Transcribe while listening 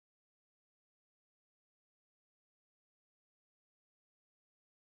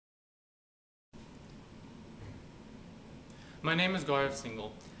My name is Gaurav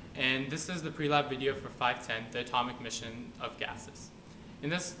Synghal, and this is the pre-lab video for 510, the atomic emission of gases. In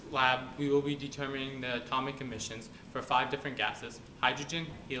this lab, we will be determining the atomic emissions for 5 different gases: hydrogen,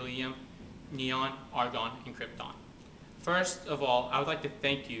 helium, neon, argon, and krypton. First of all, I would like to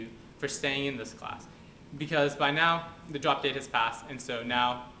thank you for staying in this class, because by now, the drop date has passed, and so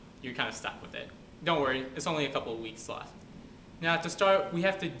now you're kind of stuck with it. Don't worry, it's only a couple of weeks left. Now, to start, we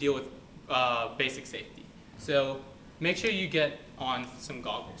have to deal with basic safety. So make sure you get on some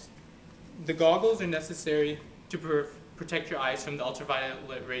goggles. The goggles are necessary to protect your eyes from the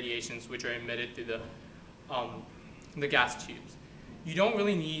ultraviolet radiations which are emitted through the gas tubes. You don't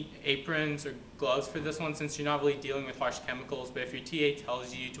really need aprons or gloves for this one since you're not really dealing with harsh chemicals, but if your TA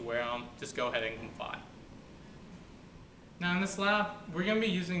tells you to wear them, just go ahead and comply. Now in this lab, we're going to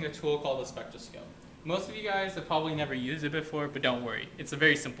be using a tool called a spectroscope. Most of you guys have probably never used it before, but don't worry, it's a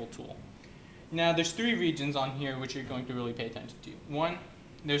very simple tool. Now there's 3 regions on here which you're going to really pay attention to. One,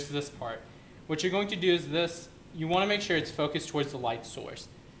 there's this part. What you're going to do is this, you want to make sure it's focused towards the light source.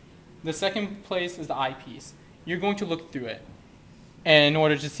 The second place is the eyepiece. You're going to look through it in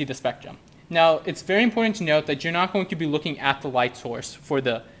order to see the spectrum. Now it's very important to note that you're not going to be looking at the light source for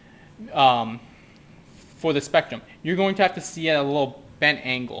the spectrum. You're going to have to see it at a little bent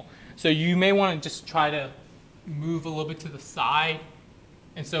angle. So you may want to just try to move a little bit to the side.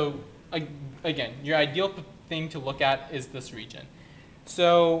 And so again, your ideal thing to look at is this region.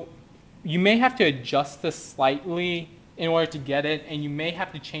 So you may have to adjust this slightly in order to get it, and you may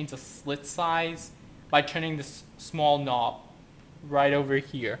have to change the slit size by turning this small knob right over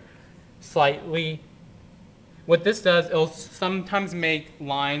here slightly. What this does, it'll sometimes make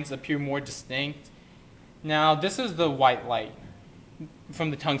lines appear more distinct. Now this is the white light from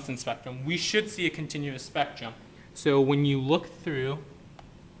the tungsten spectrum. We should see a continuous spectrum. So when you look through,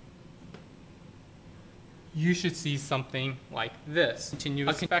 you should see something like this,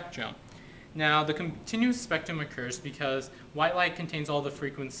 continuous spectrum. Now the continuous spectrum occurs because white light contains all the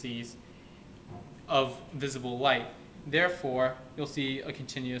frequencies of visible light. Therefore, you'll see a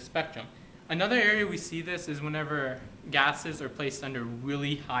continuous spectrum. Another area we see this is whenever gases are placed under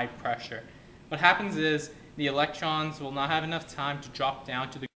really high pressure. What happens is the electrons will not have enough time to drop down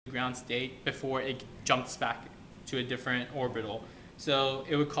to the ground state before it jumps back to a different orbital. So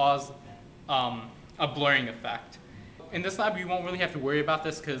it would cause a blurring effect. In this lab, you won't really have to worry about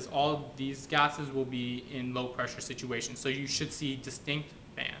this because all these gases will be in low pressure situations, so you should see distinct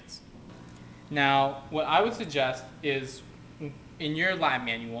bands. Now, what I would suggest is in your lab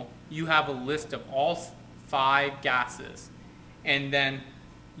manual, you have a list of all 5 gases, and then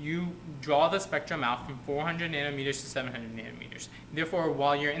you draw the spectrum out from 400 nanometers to 700 nanometers. Therefore,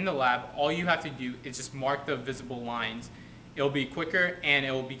 while you're in the lab, all you have to do is just mark the visible lines. It'll be quicker and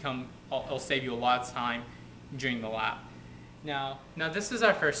it'll save you a lot of time during the lab. Now this is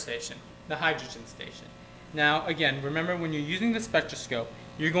our first station, the hydrogen station. Now again, remember when you're using the spectroscope,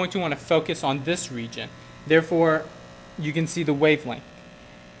 you're going to want to focus on this region. Therefore, you can see the wavelength.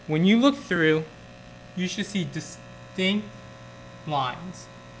 When you look through, you should see distinct lines.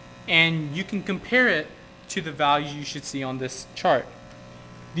 And you can compare it to the values you should see on this chart.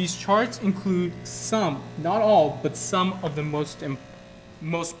 These charts include some, not all, but some of the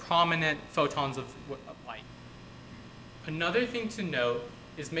most prominent photons of light. Another thing to note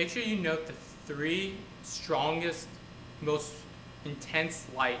is make sure you note the 3 strongest, most intense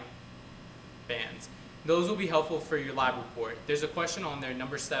light bands. Those will be helpful for your lab report. There's a question on there,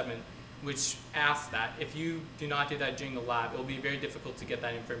 number 7, which asks that. If you do not do that during the lab, it will be very difficult to get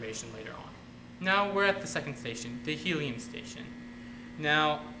that information later on. Now we're at the second station, the helium station.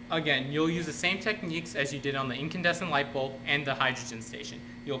 Now, again, you'll use the same techniques as you did on the incandescent light bulb and the hydrogen station.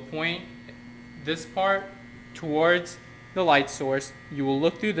 You'll point this part towards the light source. You will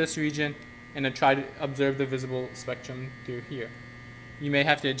look through this region and then try to observe the visible spectrum through here. You may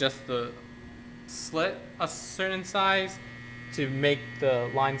have to adjust the slit a certain size to make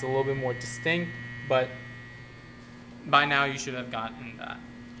the lines a little bit more distinct, but by now you should have gotten that.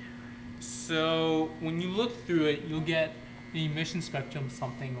 So when you look through it, you'll get the emission spectrum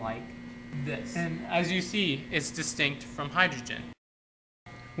something like this. And as you see, it's distinct from hydrogen.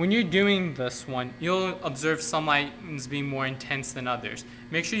 When you're doing this one, you'll observe some lines being more intense than others.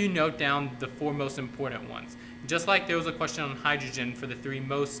 Make sure you note down the 4 most important ones. Just like there was a question on hydrogen for the 3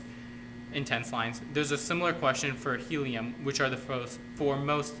 most intense lines, there's a similar question for helium, which are the 4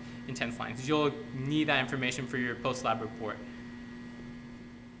 most intense lines. You'll need that information for your post-lab report.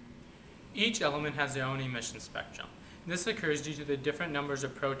 Each element has their own emission spectrum. This occurs due to the different numbers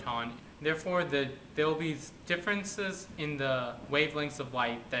of proton. Therefore, there will be differences in the wavelengths of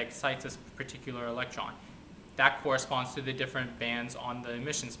light that excites this particular electron. that corresponds to the different bands on the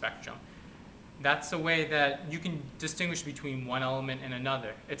emission spectrum. That's a way that you can distinguish between one element and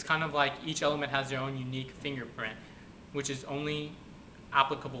another. It's kind of like each element has their own unique fingerprint, which is only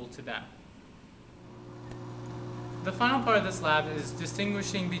applicable to them. The final part of this lab is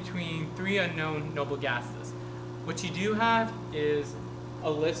distinguishing between 3 unknown noble gases. What you do have is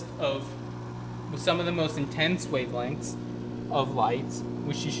a list of some of the most intense wavelengths of lights,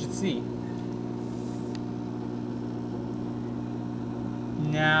 which you should see.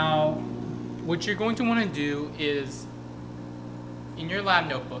 Now, what you're going to want to do is, in your lab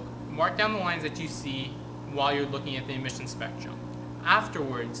notebook, mark down the lines that you see while you're looking at the emission spectrum.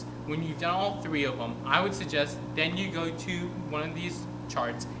 Afterwards, when you've done all 3 of them, I would suggest then you go to one of these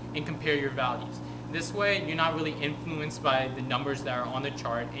charts and compare your values. This way, you're not really influenced by the numbers that are on the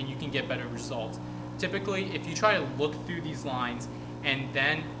chart, and you can get better results. Typically, if you try to look through these lines and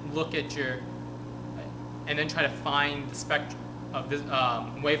then look at and then try to find the spectrum of this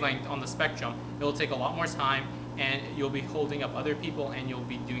wavelength on the spectrum, it will take a lot more time, and you'll be holding up other people, and you'll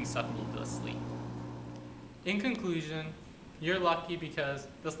be doing stuff needlessly. In conclusion, you're lucky because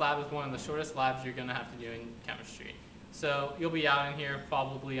this lab is one of the shortest labs you're going to have to do in chemistry. So you'll be out in here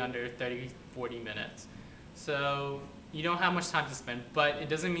probably under 30-40 minutes. So you don't have much time to spend, but it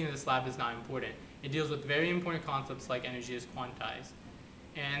doesn't mean that this lab is not important. It deals with very important concepts like energy is quantized.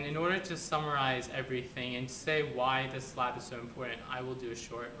 And in order to summarize everything and say why this lab is so important, I will do a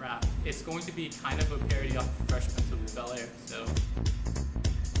short rap. It's going to be kind of a parody of Fresh Prince of Bel-Air, so.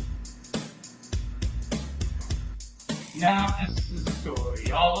 Now this is a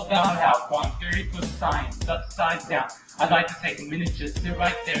story all about how quantum theory puts science upside down. I'd like to take a minute just to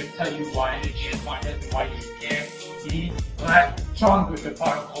right there and tell you why energy is quantized and why you care. Electrons, which are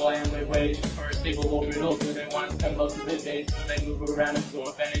particle and waves for a stable orbital, do they want to spend most of their days, so they move around,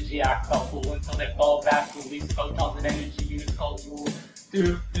 absorb energy, act helpful until they fall back, release photons and energy units called Joules.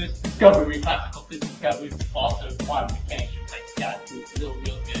 Through this discovery, classical physics discoveries the falsehood, quantum mechanics replace God, it's real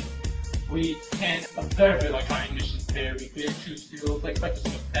good. We can observe electron emission theory, create true fields like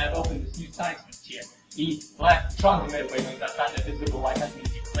spectroscopes that open this new science frontier. Electrons emit wavelengths outside the visible light has been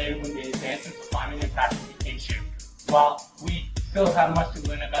declared when they advance into climate and practification. While we still have much to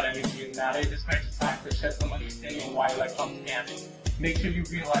learn about energy and matter, this friendship science will shed some understanding on why electrons scan. Make sure you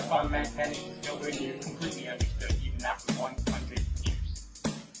realize quantum mechanics is nowhere near completely understood even after one